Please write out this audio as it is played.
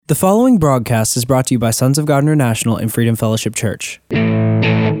The following broadcast is brought to you by Sons of God International and Freedom Fellowship Church.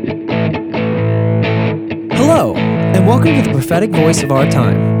 Hello, and welcome to the prophetic voice of our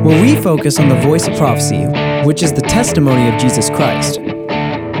time, where we focus on the voice of prophecy, which is the testimony of Jesus Christ.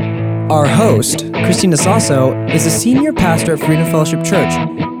 Our host, Christina Sasso, is a senior pastor at Freedom Fellowship Church.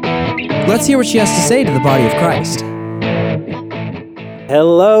 Let's hear what she has to say to the body of Christ.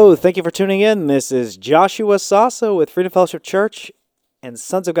 Hello, thank you for tuning in. This is Joshua Sasso with Freedom Fellowship Church and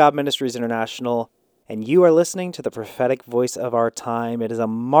Sons of God Ministries International, and you are listening to the prophetic voice of our time. It is a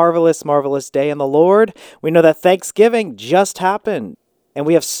marvelous, marvelous day in the Lord. We know that Thanksgiving just happened, and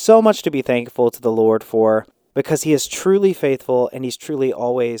we have so much to be thankful to the Lord for, because He is truly faithful and He's truly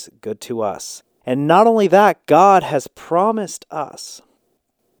always good to us. And not only that, God has promised us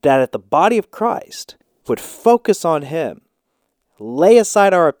that at the body of Christ would focus on Him, lay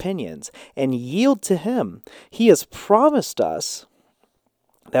aside our opinions, and yield to Him. He has promised us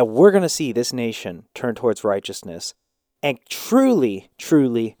that we're going to see this nation turn towards righteousness and truly,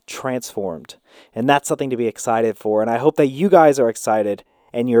 truly transformed. And that's something to be excited for. And I hope that you guys are excited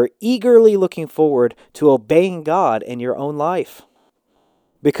and you're eagerly looking forward to obeying God in your own life.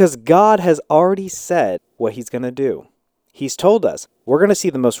 Because God has already said what He's going to do. He's told us we're going to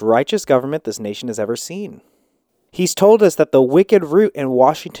see the most righteous government this nation has ever seen. He's told us that the wicked root in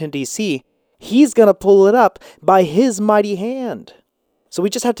Washington, D.C., He's going to pull it up by His mighty hand. So we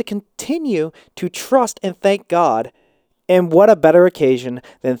just have to continue to trust and thank God. And what a better occasion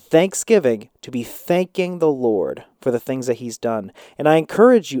than Thanksgiving to be thanking the Lord for the things that He's done. And I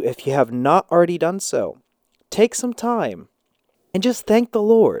encourage you, if you have not already done so, take some time and just thank the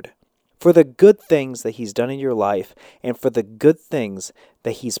Lord for the good things that He's done in your life and for the good things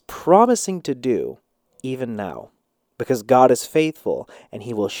that He's promising to do even now. Because God is faithful and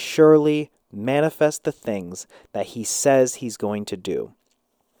He will surely manifest the things that He says He's going to do.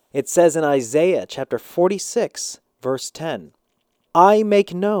 It says in Isaiah chapter 46, verse 10, I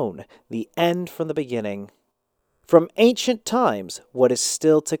make known the end from the beginning, from ancient times what is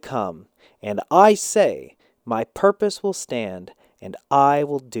still to come. And I say, my purpose will stand, and I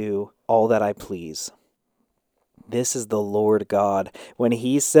will do all that I please. This is the Lord God. When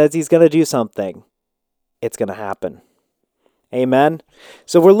He says He's going to do something, it's going to happen. Amen.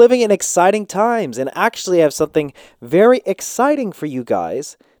 So we're living in exciting times, and actually I have something very exciting for you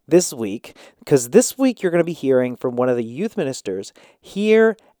guys this week, because this week you're going to be hearing from one of the youth ministers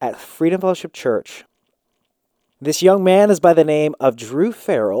here at Freedom Fellowship Church. This young man is by the name of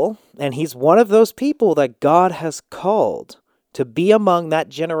Ferrel, and he's one of those people that God has called to be among that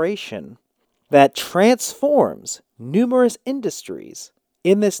generation that transforms numerous industries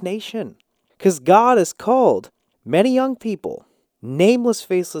in this nation. Because God has called many young people, nameless,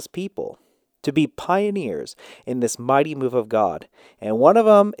 faceless people, to be pioneers in this mighty move of God. And one of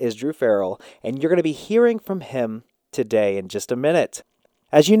them is Ferrel, and you're going to be hearing from him today in just a minute.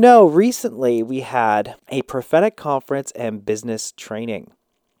 As you know, recently we had a prophetic conference and business training.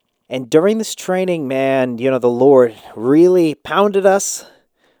 And during this training, man, the Lord really pounded us,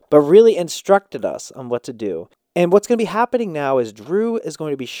 but really instructed us on what to do. And what's going to be happening now is Drew is going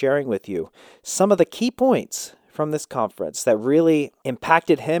to be sharing with you some of the key points from this conference that really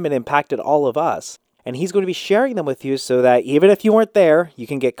impacted him and impacted all of us. And he's going to be sharing them with you so that even if you weren't there, you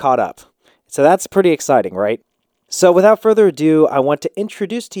can get caught up. So that's pretty exciting, right? So without further ado, I want to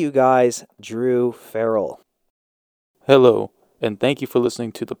introduce to you guys Ferrel. Hello, and thank you for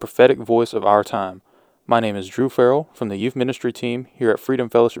listening to the prophetic voice of our time. My name is Ferrel from the youth ministry team here at Freedom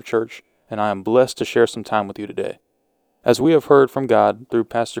Fellowship Church, and I am blessed to share some time with you today. As we have heard from God through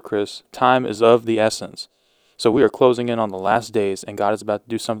Pastor Chris, time is of the essence. So we are closing in on the last days, and God is about to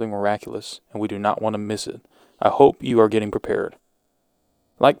do something miraculous, and we do not want to miss it. I hope you are getting prepared.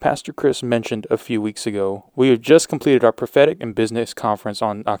 Like Pastor Chris mentioned a few weeks ago, we have just completed our Prophetic and Business Conference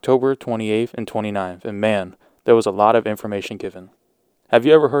on October 28th and 29th, and man, there was a lot of information given. Have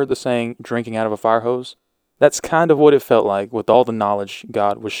you ever heard the saying, drinking out of a fire hose? That's kind of what it felt like with all the knowledge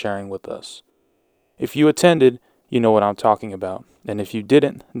God was sharing with us. If you attended, you know what I'm talking about, and if you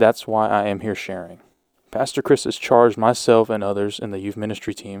didn't, that's why I am here sharing. Pastor Chris has charged myself and others in the youth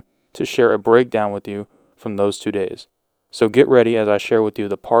ministry team to share a breakdown with you from those 2 days. So get ready as I share with you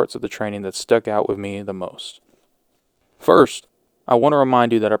the parts of the training that stuck out with me the most. First, I want to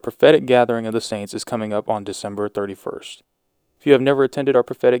remind you that our prophetic gathering of the saints is coming up on December 31st. If you have never attended our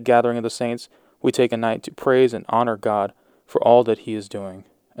prophetic gathering of the saints, we take a night to praise and honor God for all that He is doing,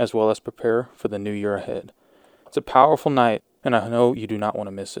 as well as prepare for the new year ahead. It's a powerful night, and I know you do not want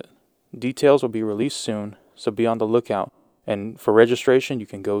to miss it. Details will be released soon, so be on the lookout. And for registration, you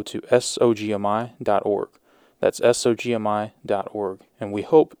can go to sogmi.org. That's sogmi.org, and we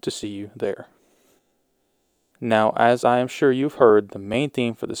hope to see you there. Now, as I am sure you've heard, the main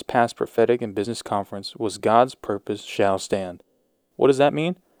theme for this past Prophetic and Business Conference was God's purpose shall stand. What does that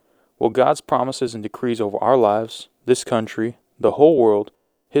mean? Well, God's promises and decrees over our lives, this country, the whole world,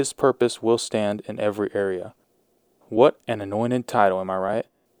 His purpose will stand in every area. What an anointed title, am I right?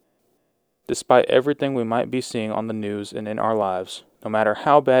 Despite everything we might be seeing on the news and in our lives, no matter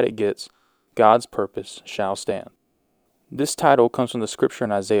how bad it gets, God's purpose shall stand. This title comes from the scripture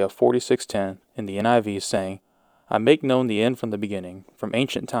in Isaiah 46:10 in the NIV saying, I make known the end from the beginning, from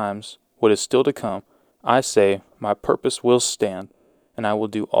ancient times, what is still to come. I say, my purpose will stand, and I will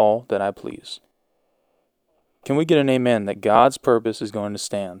do all that I please. Can we get an amen that God's purpose is going to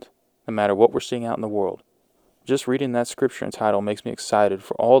stand, no matter what we're seeing out in the world? Just reading that scripture and title makes me excited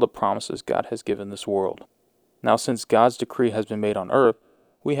for all the promises God has given this world. Now, since God's decree has been made on earth,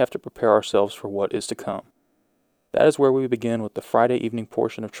 we have to prepare ourselves for what is to come. That is where we begin with the Friday evening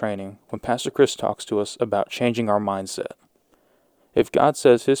portion of training when Pastor Chris talks to us about changing our mindset. If God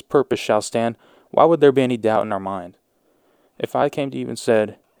says His purpose shall stand, why would there be any doubt in our mind? If I came to you and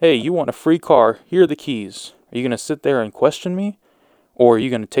said, hey, you want a free car, here are the keys. Are you going to sit there and question me? Or are you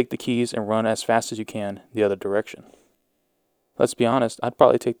going to take the keys and run as fast as you can the other direction? Let's be honest, I'd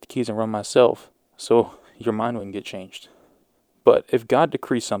probably take the keys and run myself, so your mind wouldn't get changed. But if God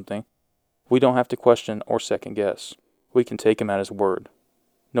decrees something, we don't have to question or second guess. We can take Him at His word.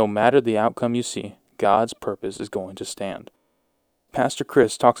 No matter the outcome you see, God's purpose is going to stand. Pastor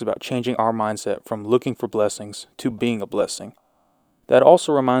Chris talks about changing our mindset from looking for blessings to being a blessing. That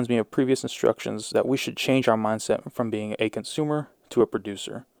also reminds me of previous instructions that we should change our mindset from being a consumer to a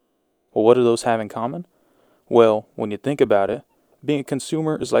producer. Well, what do those have in common? Well, when you think about it, being a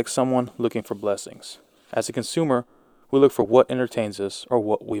consumer is like someone looking for blessings. As a consumer, we look for what entertains us or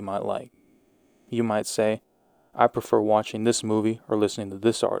what we might like. You might say, I prefer watching this movie or listening to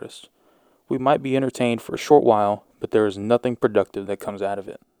this artist. We might be entertained for a short while, but there is nothing productive that comes out of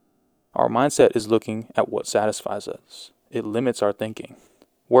it. Our mindset is looking at what satisfies us. It limits our thinking.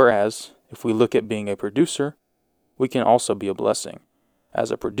 Whereas, if we look at being a producer, we can also be a blessing.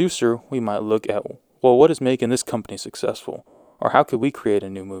 As a producer, we might look at, well, what is making this company successful? Or how could we create a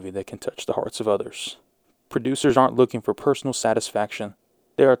new movie that can touch the hearts of others? Producers aren't looking for personal satisfaction.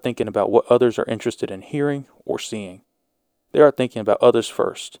 They are thinking about what others are interested in hearing or seeing. They are thinking about others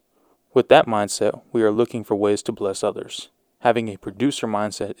first. With that mindset, we are looking for ways to bless others. Having a producer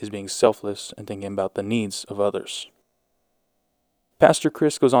mindset is being selfless and thinking about the needs of others. Pastor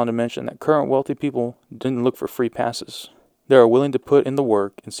Chris goes on to mention that current wealthy people didn't look for free passes. They are willing to put in the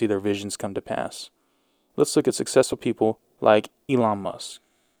work and see their visions come to pass. Let's look at successful people like Elon Musk.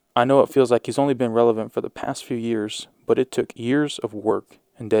 I know it feels like he's only been relevant for the past few years, but it took years of work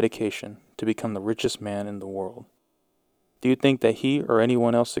and dedication to become the richest man in the world. Do you think that he or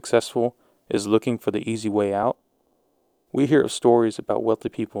anyone else successful is looking for the easy way out? We hear of stories about wealthy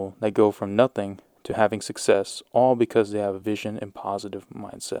people that go from nothing to having success, all because they have a vision and positive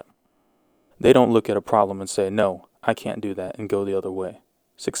mindset. They don't look at a problem and say, no, I can't do that, and go the other way.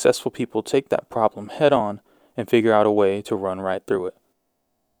 Successful people take that problem head on and figure out a way to run right through it.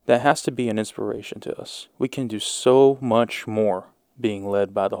 That has to be an inspiration to us. We can do so much more being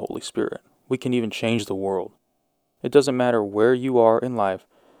led by the Holy Spirit. We can even change the world. It doesn't matter where you are in life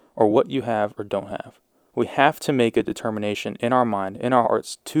or what you have or don't have. We have to make a determination in our mind, in our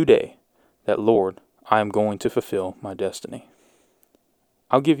hearts today, that, Lord, I am going to fulfill my destiny.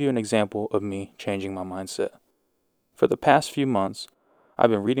 I'll give you an example of me changing my mindset. For the past few months, I've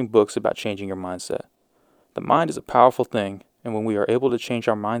been reading books about changing your mindset. The mind is a powerful thing, and when we are able to change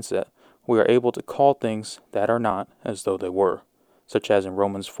our mindset, we are able to call things that are not as though they were, such as in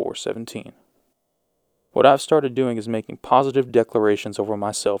Romans 4:17. What I've started doing is making positive declarations over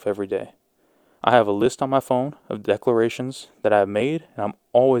myself every day. I have a list on my phone of declarations that I have made, and I'm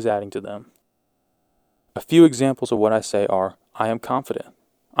always adding to them. A few examples of what I say are, I am confident,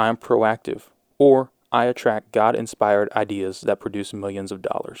 I am proactive, or I attract God-inspired ideas that produce millions of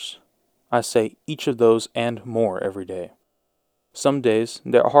dollars. I say each of those and more every day. Some days,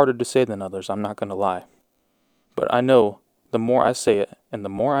 they're harder to say than others, I'm not going to lie. But I know the more I say it and the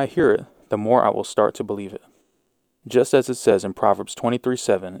more I hear it, the more I will start to believe it. Just as it says in Proverbs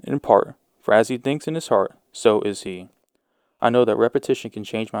 23:7, in part, for as he thinks in his heart, so is he. I know that repetition can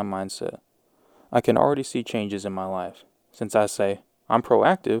change my mindset. I can already see changes in my life. Since I say, I'm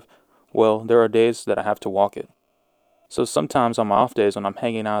proactive, well, there are days that I have to walk it. So sometimes on my off days when I'm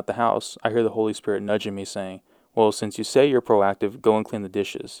hanging out at the house, I hear the Holy Spirit nudging me saying, well, since you say you're proactive, go and clean the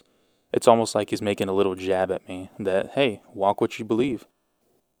dishes. It's almost like he's making a little jab at me that, hey, walk what you believe.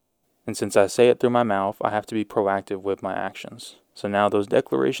 And since I say it through my mouth, I have to be proactive with my actions. So now those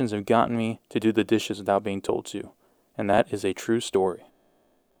declarations have gotten me to do the dishes without being told to. And that is a true story.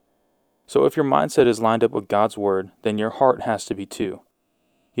 So if your mindset is lined up with God's word, then your heart has to be too.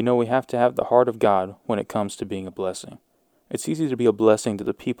 You know, we have to have the heart of God when it comes to being a blessing. It's easy to be a blessing to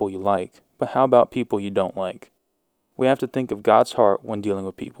the people you like, but how about people you don't like? We have to think of God's heart when dealing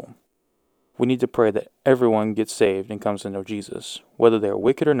with people. We need to pray that everyone gets saved and comes to know Jesus. Whether they are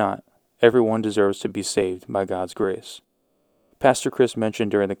wicked or not, everyone deserves to be saved by God's grace. Pastor Chris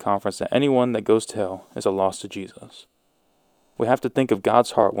mentioned during the conference that anyone that goes to hell is a loss to Jesus. We have to think of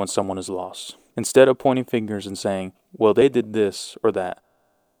God's heart when someone is lost. Instead of pointing fingers and saying, well, they did this or that,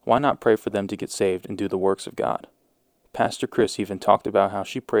 why not pray for them to get saved and do the works of God? Pastor Chris even talked about how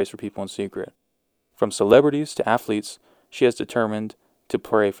she prays for people in secret. From celebrities to athletes, she has determined to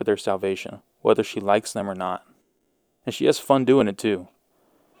pray for their salvation, whether she likes them or not. And she has fun doing it too.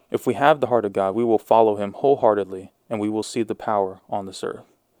 If we have the heart of God, we will follow him wholeheartedly, and we will see the power on this earth.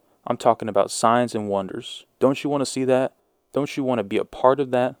 I'm talking about signs and wonders. Don't you want to see that? Don't you want to be a part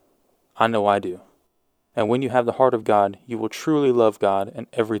of that? I know I do. And when you have the heart of God, you will truly love God, and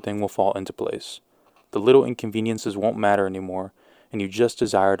everything will fall into place. The little inconveniences won't matter anymore, and you just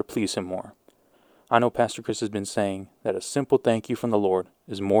desire to please him more. I know Pastor Chris has been saying that a simple thank you from the Lord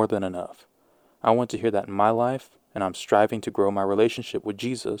is more than enough. I want to hear that in my life, and I'm striving to grow my relationship with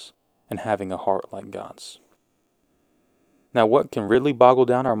Jesus and having a heart like God's. Now, what can really boggle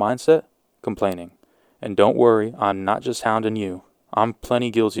down our mindset? Complaining. And don't worry, I'm not just hounding you. I'm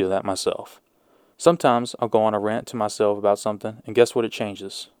plenty guilty of that myself. Sometimes I'll go on a rant to myself about something, and guess what it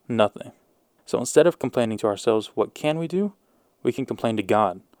changes? Nothing. So instead of complaining to ourselves, what can we do? We can complain to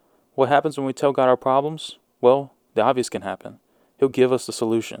God. What happens when we tell God our problems? Well, the obvious can happen. He'll give us the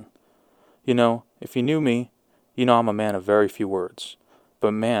solution. You know, if you knew me, you know I'm a man of very few words.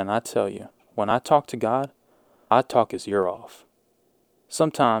 But man, I tell you, when I talk to God, I talk his ear off.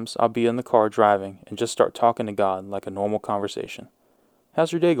 Sometimes I'll be in the car driving and just start talking to God like a normal conversation.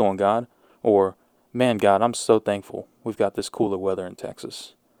 How's your day going, God? Or, man, God, I'm so thankful we've got this cooler weather in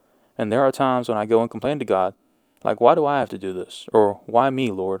Texas. And there are times when I go and complain to God, like, why do I have to do this? Or, why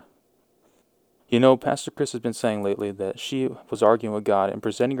me, Lord? You know, Pastor Chris has been saying lately that she was arguing with God and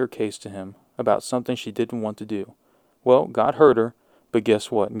presenting her case to him about something she didn't want to do. Well, God heard her, but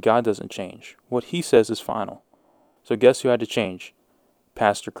guess what? God doesn't change. What he says is final. So guess who had to change?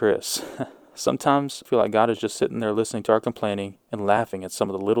 Pastor Chris. Sometimes I feel like God is just sitting there listening to our complaining and laughing at some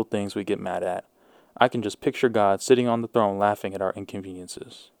of the little things we get mad at. I can just picture God sitting on the throne laughing at our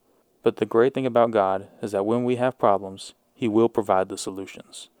inconveniences. But the great thing about God is that when we have problems, he will provide the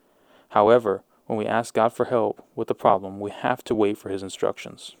solutions. However, when we ask God for help with a problem, we have to wait for his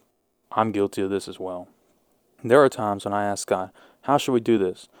instructions. I'm guilty of this as well. There are times when I ask God, how should we do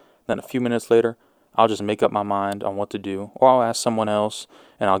this? Then a few minutes later, I'll just make up my mind on what to do, or I'll ask someone else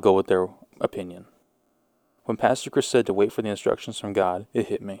and I'll go with their opinion. When Pastor Chris said to wait for the instructions from God, it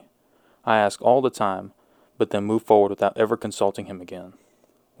hit me. I ask all the time, but then move forward without ever consulting him again.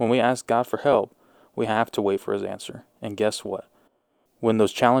 When we ask God for help, we have to wait for his answer. And guess what? When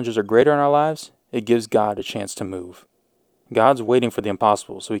those challenges are greater in our lives, it gives God a chance to move. God's waiting for the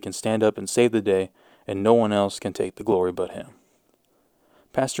impossible so he can stand up and save the day, and no one else can take the glory but him.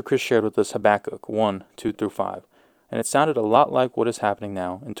 Pastor Chris shared with us Habakkuk 1:2-5, and it sounded a lot like what is happening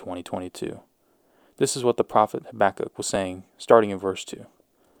now in 2022. This is what the prophet Habakkuk was saying, starting in verse 2.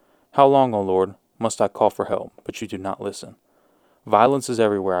 How long, O Lord, must I call for help, but you do not listen? Violence is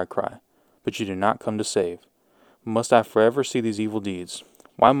everywhere, I cry, but you do not come to save. Must I forever see these evil deeds?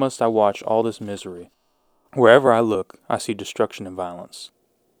 Why must I watch all this misery? Wherever I look, I see destruction and violence.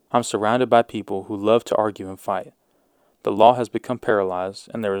 I'm surrounded by people who love to argue and fight. The law has become paralyzed,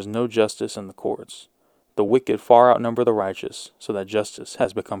 and there is no justice in the courts. The wicked far outnumber the righteous, so that justice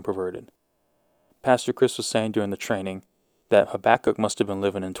has become perverted. Pastor Chris was saying during the training that Habakkuk must have been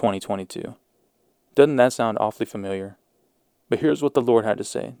living in 2022. Doesn't that sound awfully familiar? But here's what the Lord had to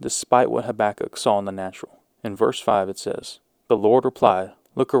say, despite what Habakkuk saw in the natural. In verse 5 it says, The Lord replied,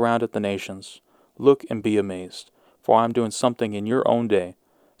 Look around at the nations. Look and be amazed, for I am doing something in your own day,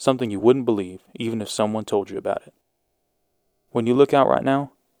 something you wouldn't believe, even if someone told you about it. When you look out right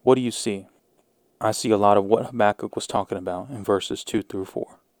now, what do you see? I see a lot of what Habakkuk was talking about in verses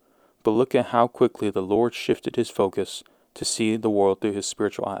 2-4. But look at how quickly the Lord shifted his focus to see the world through his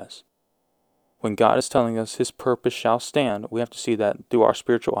spiritual eyes. When God is telling us his purpose shall stand, we have to see that through our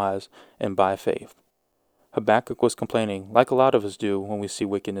spiritual eyes and by faith. Habakkuk was complaining, like a lot of us do when we see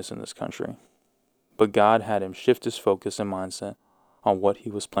wickedness in this country. But God had him shift his focus and mindset on what he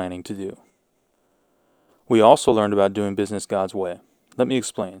was planning to do. We also learned about doing business God's way. Let me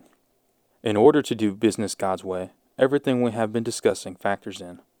explain. In order to do business God's way, everything we have been discussing factors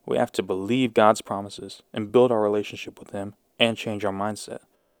in. We have to believe God's promises and build our relationship with Him and change our mindset.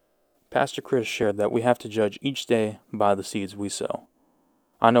 Pastor Chris shared that we have to judge each day by the seeds we sow.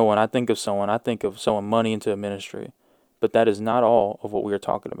 I know when I think of sowing money into a ministry, but that is not all of what we are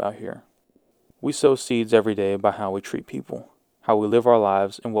talking about here. We sow seeds every day by how we treat people, how we live our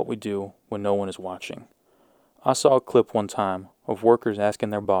lives, and what we do when no one is watching. I saw a clip one time of workers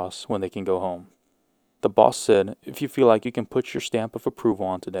asking their boss when they can go home. The boss said, if you feel like you can put your stamp of approval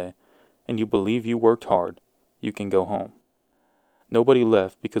on today, and you believe you worked hard, you can go home. Nobody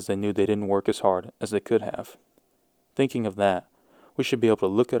left because they knew they didn't work as hard as they could have. Thinking of that, we should be able to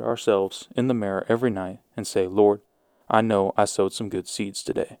look at ourselves in the mirror every night and say, Lord, I know I sowed some good seeds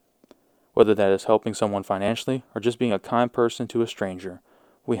today. Whether that is helping someone financially or just being a kind person to a stranger,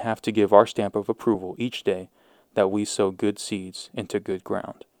 we have to give our stamp of approval each day that we sow good seeds into good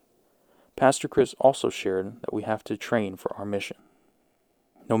ground. Pastor Chris also shared that we have to train for our mission.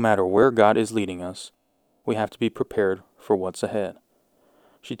 No matter where God is leading us, we have to be prepared for what's ahead.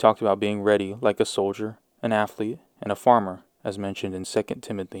 She talked about being ready like a soldier, an athlete, and a farmer, as mentioned in 2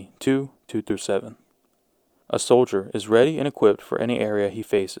 Timothy 2:2-7. A soldier is ready and equipped for any area he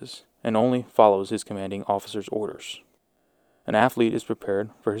faces, and only follows his commanding officer's orders. An athlete is prepared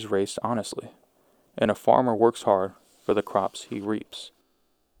for his race honestly, and a farmer works hard for the crops he reaps.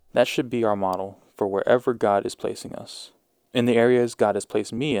 That should be our model for wherever God is placing us. In the areas God has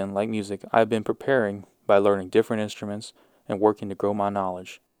placed me in, like music, I have been preparing by learning different instruments and working to grow my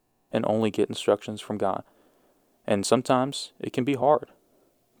knowledge, and only get instructions from God. And sometimes it can be hard,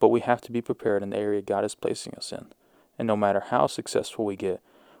 but we have to be prepared in the area God is placing us in. And no matter how successful we get,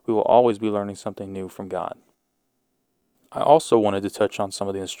 we will always be learning something new from God. I also wanted to touch on some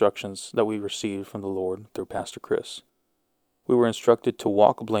of the instructions that we received from the Lord through Pastor Chris. We were instructed to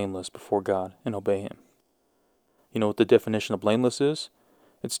walk blameless before God and obey Him. You know what the definition of blameless is?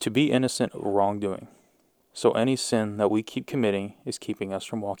 It's to be innocent of wrongdoing. So any sin that we keep committing is keeping us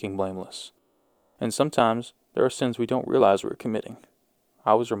from walking blameless. And sometimes there are sins we don't realize we're committing.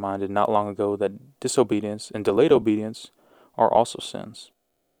 I was reminded not long ago that disobedience and delayed obedience are also sins.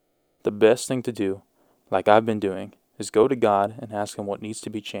 The best thing to do, like I've been doing, is go to God and ask Him what needs to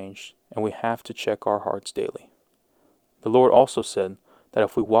be changed, and we have to check our hearts daily. The Lord also said that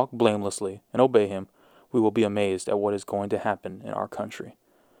if we walk blamelessly and obey Him, we will be amazed at what is going to happen in our country.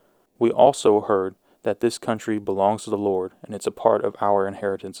 We also heard that this country belongs to the Lord, and it's a part of our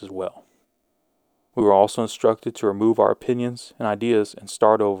inheritance as well. We were also instructed to remove our opinions and ideas and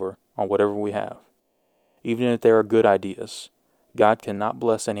start over on whatever we have. Even if they are good ideas, God cannot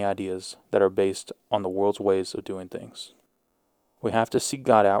bless any ideas that are based on the world's ways of doing things. We have to seek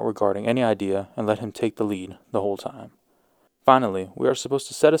God out regarding any idea and let Him take the lead the whole time. Finally, we are supposed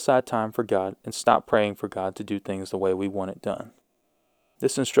to set aside time for God and stop praying for God to do things the way we want it done.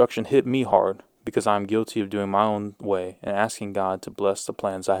 This instruction hit me hard because I am guilty of doing my own way and asking God to bless the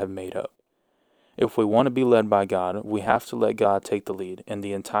plans I have made up. If we want to be led by God, we have to let God take the lead and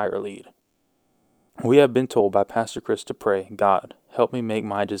the entire lead. We have been told by Pastor Chris to pray, God, help me make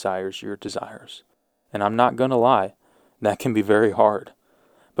my desires your desires. And I'm not going to lie, that can be very hard.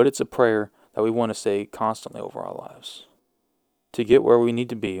 But it's a prayer that we want to say constantly over our lives. To get where we need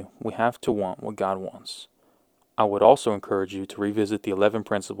to be, we have to want what God wants. I would also encourage you to revisit the 11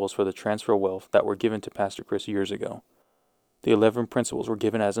 principles for the transfer of wealth that were given to Pastor Chris years ago. The 11 principles were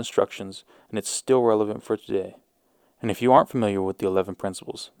given as instructions, and it's still relevant for today. And if you aren't familiar with the 11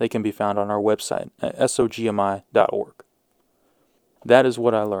 principles, they can be found on our website at sogmi.org. That is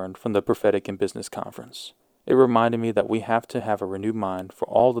what I learned from the Prophetic and Business Conference. It reminded me that we have to have a renewed mind for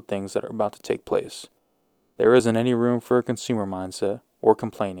all the things that are about to take place. There isn't any room for a consumer mindset or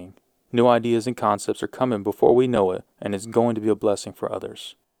complaining. New ideas and concepts are coming before we know it, and it's going to be a blessing for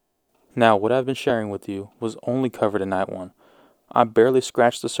others. Now, what I've been sharing with you was only covered in night 1. I barely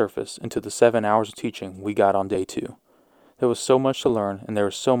scratched the surface into the 7 hours of teaching we got on day 2. There was so much to learn, and there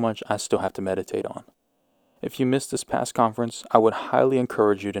is so much I still have to meditate on. If you missed this past conference, I would highly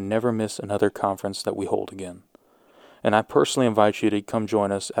encourage you to never miss another conference that we hold again. And I personally invite you to come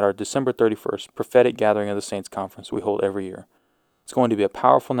join us at our December 31st Prophetic Gathering of the Saints conference we hold every year. It's going to be a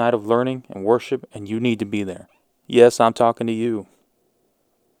powerful night of learning and worship, and you need to be there. Yes, I'm talking to you.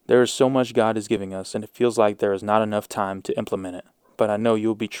 There is so much God is giving us, and it feels like there is not enough time to implement it. But I know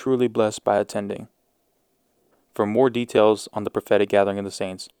you'll be truly blessed by attending. For more details on the Prophetic Gathering of the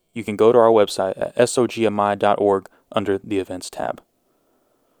Saints, you can go to our website at sogmi.org under the Events tab.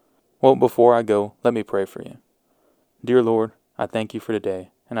 Well, before I go, let me pray for you. Dear Lord, I thank you for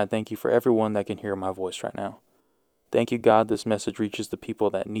today, and I thank you for everyone that can hear my voice right now. Thank you, God, this message reaches the people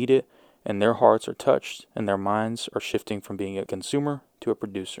that need it, and their hearts are touched and their minds are shifting from being a consumer to a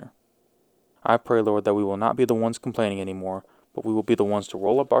producer. I pray, Lord, that we will not be the ones complaining anymore, but we will be the ones to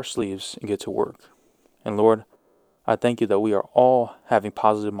roll up our sleeves and get to work. And Lord, I thank you that we are all having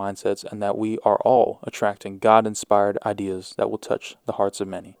positive mindsets and that we are all attracting God-inspired ideas that will touch the hearts of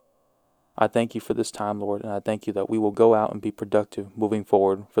many. I thank you for this time, Lord, and I thank you that we will go out and be productive moving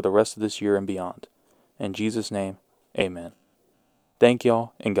forward for the rest of this year and beyond. In Jesus' name, amen. Thank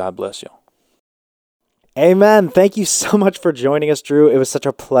y'all, and God bless y'all. Amen. Thank you so much for joining us, Drew. It was such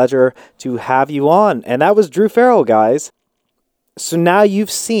a pleasure to have you on. And that was Drew Ferrel, guys. So now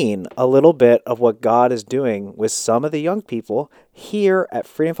you've seen a little bit of what God is doing with some of the young people here at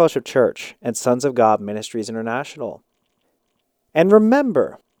Freedom Fellowship Church and Sons of God Ministries International. And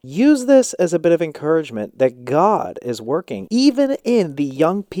remember, use this as a bit of encouragement that God is working even in the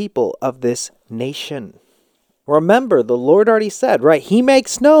young people of this nation. Remember, the Lord already said, right? He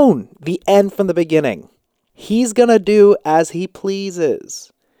makes known the end from the beginning. He's going to do as he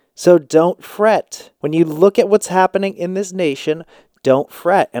pleases. So don't fret. When you look at what's happening in this nation, don't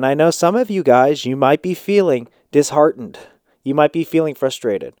fret. And I know some of you guys, you might be feeling disheartened. You might be feeling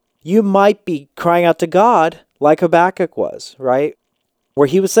frustrated. You might be crying out to God like Habakkuk was, right? Where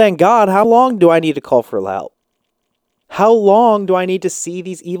he was saying, God, how long do I need to call for help? How long do I need to see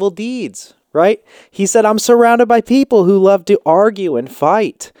these evil deeds, right? He said, I'm surrounded by people who love to argue and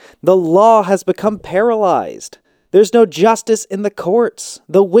fight. The law has become paralyzed. There's no justice in the courts.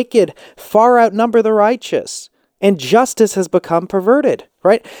 The wicked far outnumber the righteous. And justice has become perverted,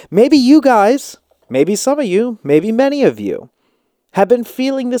 right? Maybe you guys, maybe some of you, maybe many of you have been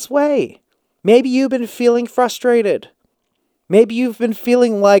feeling this way. Maybe you've been feeling frustrated. Maybe you've been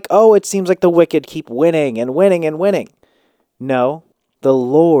feeling like, oh, it seems like the wicked keep winning and winning and winning. No, the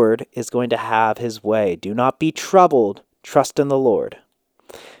Lord is going to have his way. Do not be troubled. Trust in the Lord.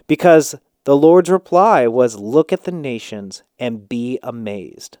 Because the Lord's reply was, look at the nations and be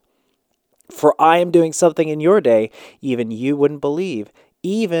amazed. For I am doing something in your day, even you wouldn't believe,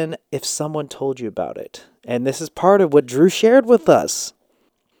 even if someone told you about it. And this is part of what Drew shared with us.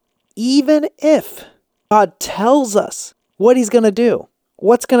 Even if God tells us what he's going to do,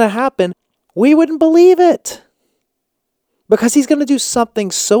 what's going to happen, we wouldn't believe it. Because he's going to do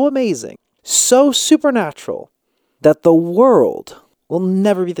something so amazing, so supernatural, that the world will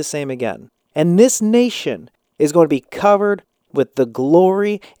never be the same again. And this nation is going to be covered with the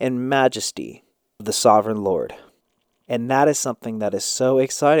glory and majesty of the sovereign Lord. And that is something that is so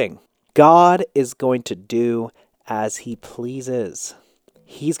exciting. God is going to do as he pleases.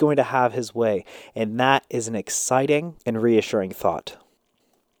 He's going to have his way. And that is an exciting and reassuring thought.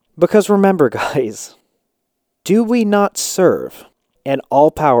 Because remember, guys, do we not serve an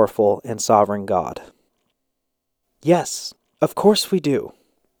all-powerful and sovereign God? Yes, of course we do.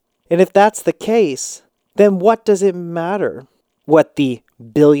 And if that's the case, then what does it matter what the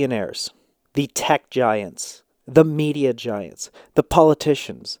billionaires, the tech giants, the media giants, the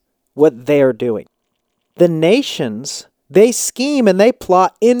politicians, what they are doing? The nations, they scheme and they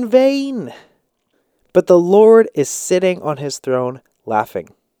plot in vain. But the Lord is sitting on his throne laughing.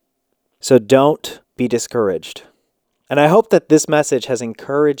 So don't be discouraged. And I hope that this message has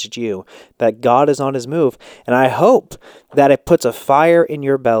encouraged you that God is on his move. And I hope that it puts a fire in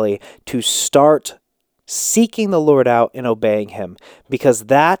your belly to start seeking the Lord out and obeying him. Because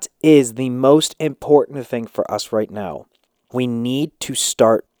that is the most important thing for us right now. We need to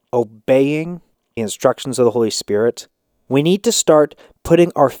start obeying the instructions of the Holy Spirit. We need to start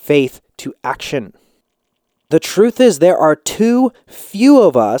putting our faith to action. The truth is there are too few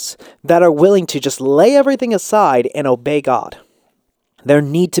of us that are willing to just lay everything aside and obey God. There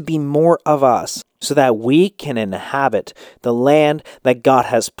need to be more of us so that we can inhabit the land that God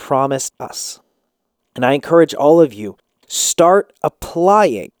has promised us. And I encourage all of you, start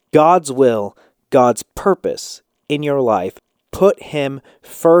applying God's will, God's purpose in your life. Put him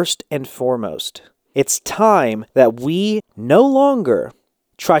first and foremost. It's time that we no longer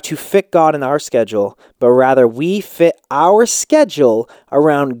try to fit God in our schedule, but rather we fit our schedule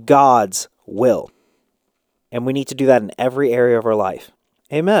around God's will. And we need to do that in every area of our life.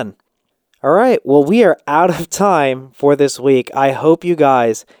 Amen. All right, well, we are out of time for this week. I hope you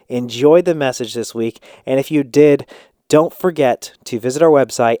guys enjoyed the message this week. And if you did, don't forget to visit our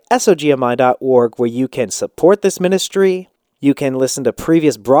website, sogmi.org, where you can support this ministry. You can listen to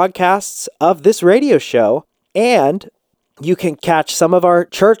previous broadcasts of this radio show, and you can catch some of our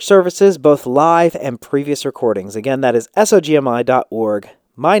church services, both live and previous recordings. Again, that is sogmi.org.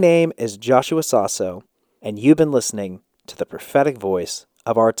 My name is Joshua Sasso, and you've been listening to the prophetic voice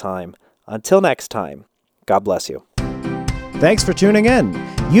of our time. Until next time, God bless you. Thanks for tuning in.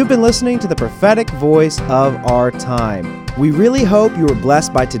 You've been listening to the prophetic voice of our time. We really hope you were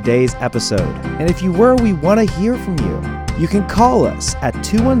blessed by today's episode. And if you were, we want to hear from you. You can call us at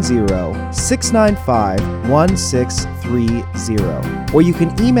 210-695-1630. Or you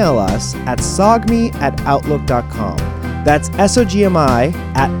can email us at sogmi@outlook.com. That's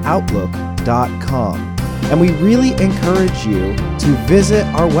SOGMI@outlook.com. And we really encourage you to visit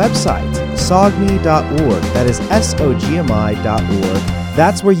our website, sogmi.org. That is SOGMI.org.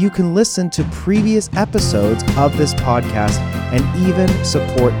 That's where you can listen to previous episodes of this podcast and even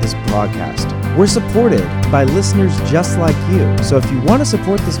support this broadcast. We're supported by listeners just like you. So if you want to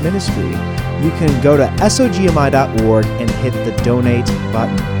support this ministry, you can go to SOGMI.org and hit the donate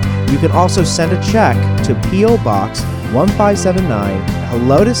button. You can also send a check to P.O. Box 1579,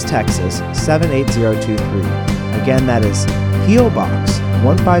 Helotes, Texas 78023. Again, that is P.O. Box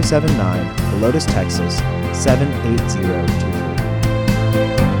 1579, Helotes, Texas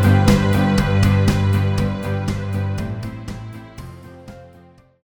 78023.